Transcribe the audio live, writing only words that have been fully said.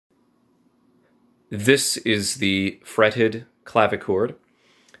This is the fretted clavichord.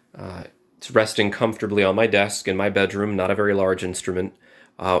 It's resting comfortably on my desk in my bedroom, not a very large instrument.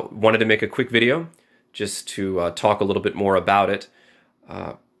 Wanted to make a quick video just to talk a little bit more about it.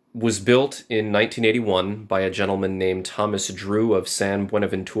 Was built in 1981 by a gentleman named Thomas Drew of San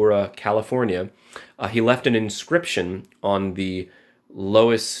Buenaventura, California. He left an inscription on the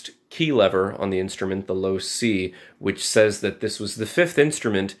lowest key lever on the instrument, the low C, which says that this was the fifth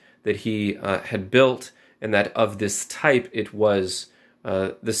instrument that he had built, and that of this type it was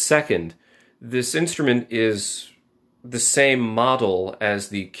the second. This instrument is the same model as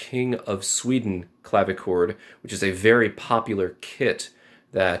the King of Sweden Clavichord, which is a very popular kit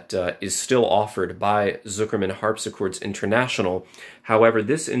that is still offered by Zuckermann Harpsichords International. However,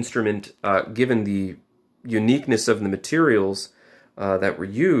 this instrument, given the uniqueness of the materials that were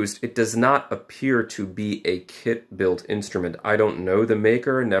used, it does not appear to be a kit-built instrument. I don't know the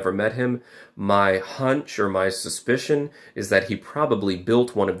maker, never met him. My hunch or my suspicion is that he probably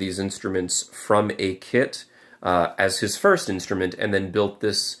built one of these instruments from a kit as his first instrument, and then built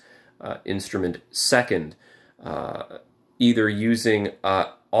this instrument second, either using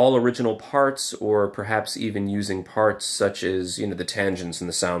all original parts, or perhaps even using parts such as, you know, the tangents and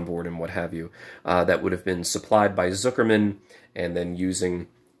the soundboard and what have you, that would have been supplied by Zuckermann, and then using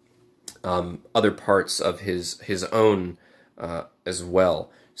other parts of his own as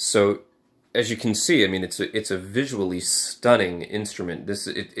well. So, as you can see, I mean, it's a visually stunning instrument.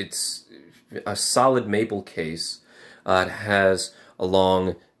 It's a solid maple case. It has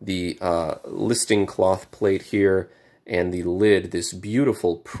along the listing cloth plate here and the lid this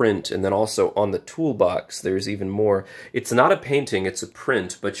beautiful print, and then also on the toolbox there's even more. It's not a painting, it's a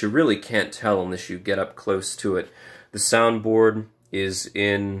print, but you really can't tell unless you get up close to it. The soundboard is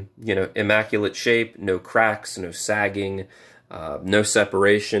in, you know, immaculate shape, no cracks, no sagging, no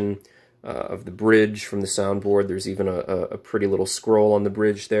separation of the bridge from the soundboard. There's even a pretty little scroll on the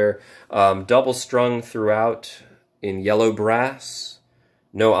bridge there. Double strung throughout in yellow brass,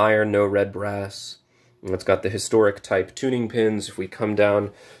 no iron, no red brass. And it's got the historic type tuning pins. If we come down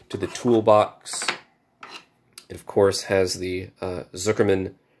to the toolbox, it of course has the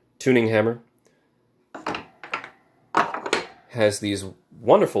Zuckermann tuning hammer. Has these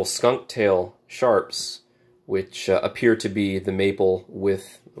wonderful skunk tail sharps, which appear to be the maple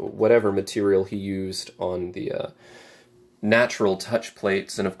with whatever material he used on the natural touch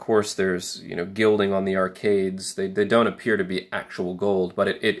plates. And of course there's, you know, gilding on the arcades. They don't appear to be actual gold, but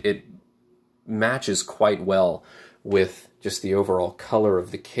it matches quite well with just the overall color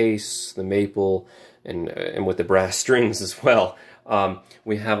of the case, the maple, and with the brass strings as well.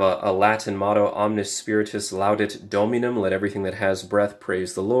 We have a Latin motto, Omnis Spiritus Laudit Dominum, let everything that has breath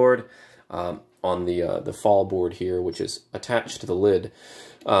praise the Lord, on the fall board here, which is attached to the lid.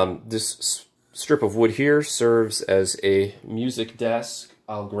 This strip of wood here serves as a music desk.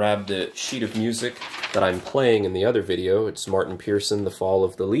 I'll grab the sheet of music that I'm playing in the other video. It's Martin Pearson, The Fall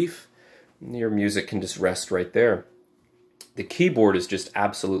of the Leaf. Your music can just rest right there. The keyboard is just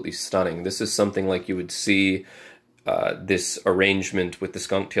absolutely stunning. This is something like you would see this arrangement with the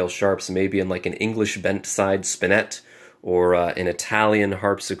skunk tail sharps maybe in like an English bent side spinet or an Italian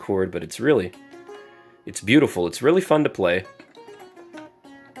harpsichord, but it's beautiful. It's really fun to play.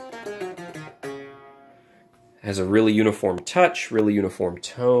 Has a really uniform touch, really uniform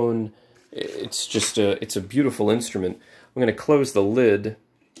tone. It's a beautiful instrument. I'm going to close the lid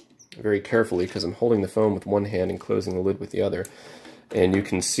very carefully because I'm holding the phone with one hand and closing the lid with the other. And you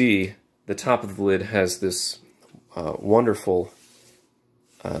can see the top of the lid has this wonderful,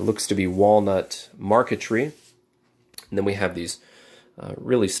 looks to be walnut marquetry. And then we have these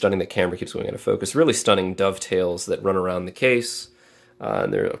really stunning, the camera keeps going out of focus, really stunning dovetails that run around the case.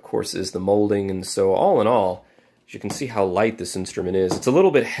 And there, of course, is the molding. And so all in all, you can see how light this instrument is. It's a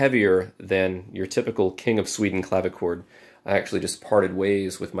little bit heavier than your typical King of Sweden Clavichord. I actually just parted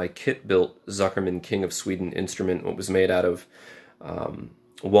ways with my kit-built Zuckermann King of Sweden instrument, what was made out of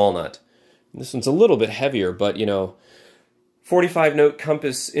walnut. This one's a little bit heavier, but, you know, 45-note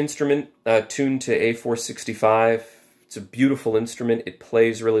compass instrument, tuned to A465. It's a beautiful instrument. It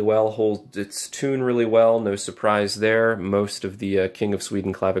plays really well, holds its tune really well, no surprise there. Most of the King of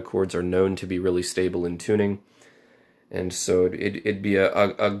Sweden clavichords are known to be really stable in tuning. And so it'd be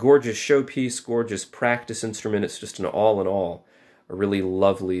a gorgeous showpiece, gorgeous practice instrument. It's just an all in all, a really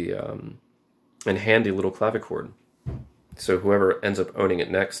lovely and handy little clavichord. So whoever ends up owning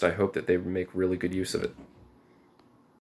it next, I hope that they make really good use of it.